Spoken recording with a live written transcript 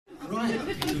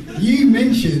You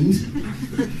mentioned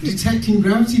detecting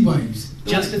gravity waves.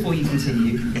 Just before you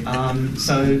continue,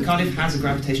 so Cardiff has a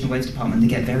gravitational waves department. They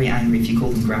get very angry if you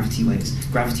call them gravity waves.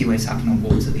 Gravity waves happen on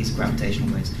water, these are gravitational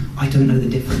waves. I don't know the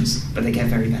difference, but they get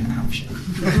very bent out of shape.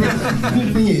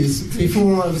 The thing is,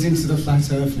 before I was into the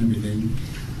flat earth and everything,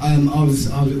 I was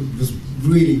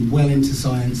really well into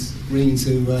science, really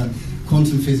into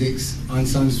quantum physics,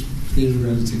 Einstein's theory of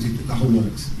relativity, the whole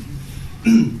works.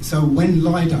 So when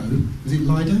LIGO, was it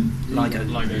LIGO?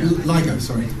 LIGO,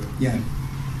 sorry, yeah.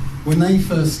 When they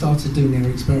first started doing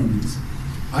their experiments,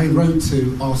 I wrote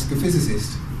to Ask a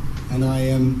Physicist, and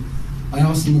I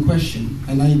asked them a question,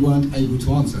 and they weren't able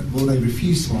to answer. Well, they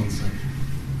refused to answer,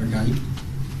 okay?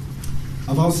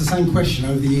 I've asked the same question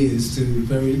over the years to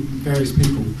various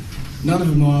people. None of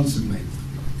them answered me,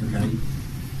 okay?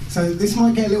 So this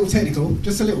might get a little technical,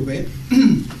 just a little bit,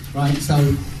 right?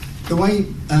 So the way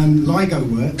LIGO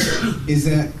works is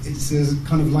that it's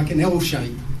kind of like an L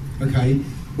shape, okay,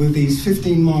 with these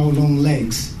 15-mile long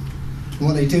legs. And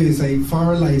what they do is they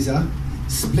fire a laser,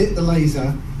 split the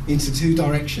laser into two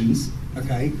directions,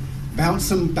 okay, bounce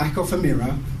them back off a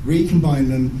mirror, recombine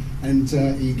them, and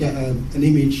you get an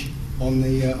image on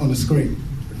the screen,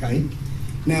 okay?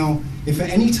 Now, if at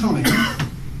any time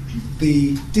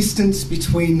the distance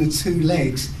between the two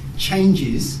legs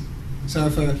changes, so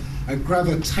if a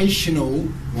gravitational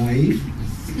wave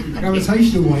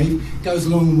goes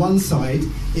along one side,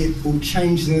 it will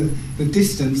change the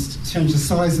distance, change the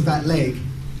size of that leg,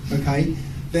 okay?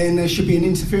 Then there should be an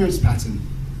interference pattern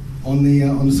on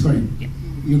the screen. Yep.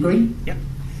 You agree? Yep.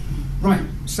 Right,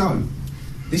 so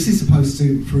this is supposed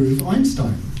to prove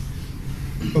Einstein.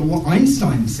 But what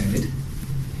Einstein said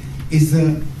is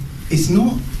that it's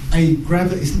not the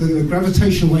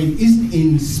gravitational wave isn't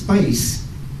in space,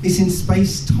 it's in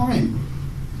space-time.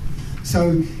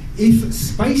 So if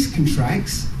space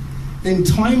contracts, then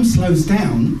time slows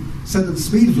down so that the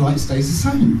speed of light stays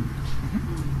the same.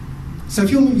 So if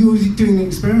you're doing an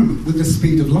experiment with the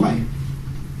speed of light,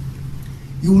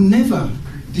 you'll never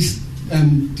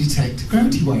detect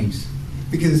gravity waves,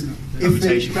 because if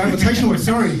the gravitational wave,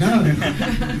 sorry, no.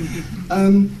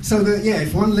 So that, yeah,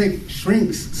 if one leg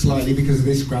shrinks slightly because of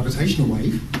this gravitational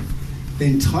wave,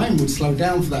 then time would slow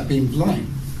down for that beam of light.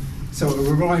 So it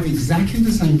will arrive exactly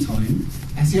the same time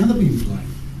as the other beam of light.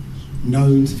 No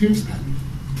interference pattern.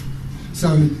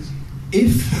 So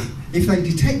if they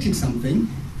detected something,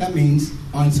 that means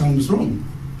Einstein was wrong.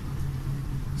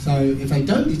 So if they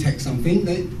don't detect something,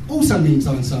 that also means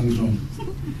Einstein was wrong.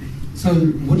 So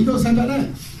what do you got to say about that?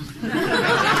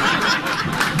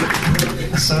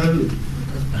 So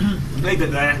leave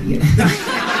it there. Yeah.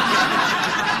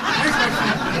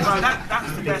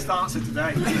 That's the best answer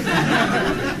today.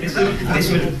 This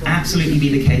would absolutely be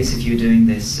the case if you were doing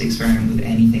this experiment with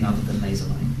anything other than laser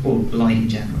light, or light in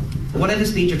general. Whatever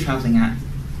speed you're travelling at,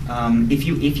 if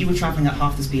you were travelling at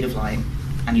half the speed of light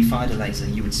and you fired a laser,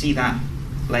 you would see that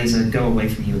laser go away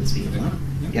from you at the speed of light.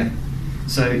 Yeah.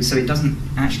 So it doesn't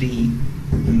actually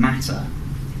matter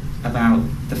about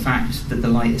the fact that the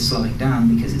light is slowing down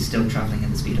because it's still travelling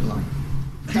at the speed of light.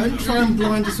 Don't try and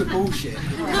blind us with bullshit. The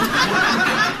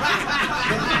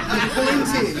point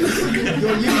is,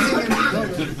 you're using it.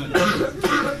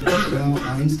 Well,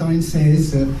 Einstein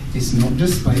says that it's not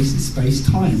just space, it's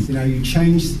space-time. You know, you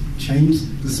change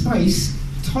the space,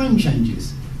 time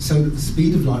changes, so that the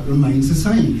speed of light remains the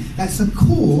same. That's the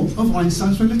core of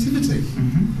Einstein's relativity.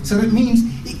 Mm-hmm. So that means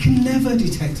it can never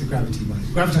detect a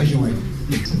gravitational wave.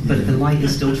 But the light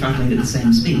is still travelling at the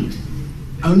same speed.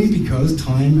 Only because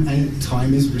time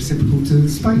is reciprocal to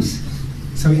space.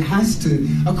 So it has to,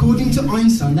 according to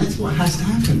Einstein, that's what has to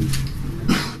happen.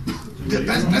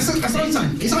 That's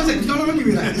Einstein. It's Einstein. You can't argue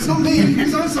with that. It's not me.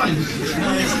 It's Einstein.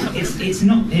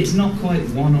 It's not quite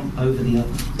one over the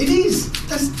other. It is.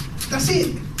 That's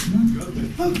it.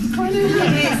 Oh, kind of.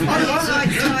 It's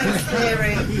Einstein's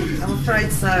theory. I'm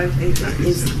afraid so.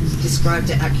 It's described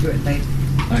it accurately.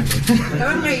 Okay. Go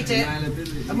and read it,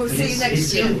 and we'll see you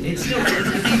next year.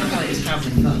 The beam of light is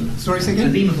travelling further. Sorry, say again?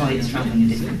 The beam of light is travelling a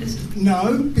different distance.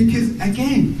 No, because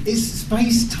again, it's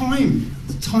space-time.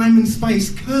 Time and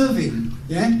space curving,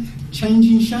 yeah?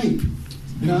 Changing shape,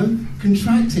 you know,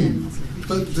 contracting.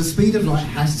 But the speed of light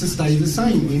has to stay the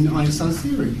same in Einstein's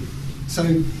theory. So,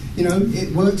 you know,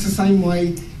 it works the same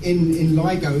way in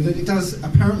LIGO that it does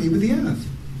apparently with the Earth.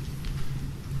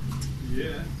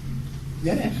 Yeah.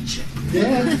 Yeah.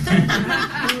 Yeah.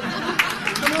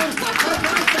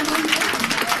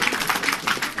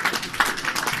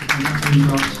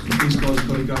 This guy's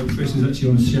got to go. Chris is actually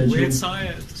on schedule. Weird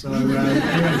science. So, anyway,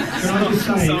 can I just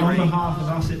say, on behalf of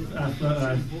us,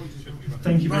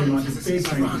 thank you very much. A big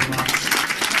thank you.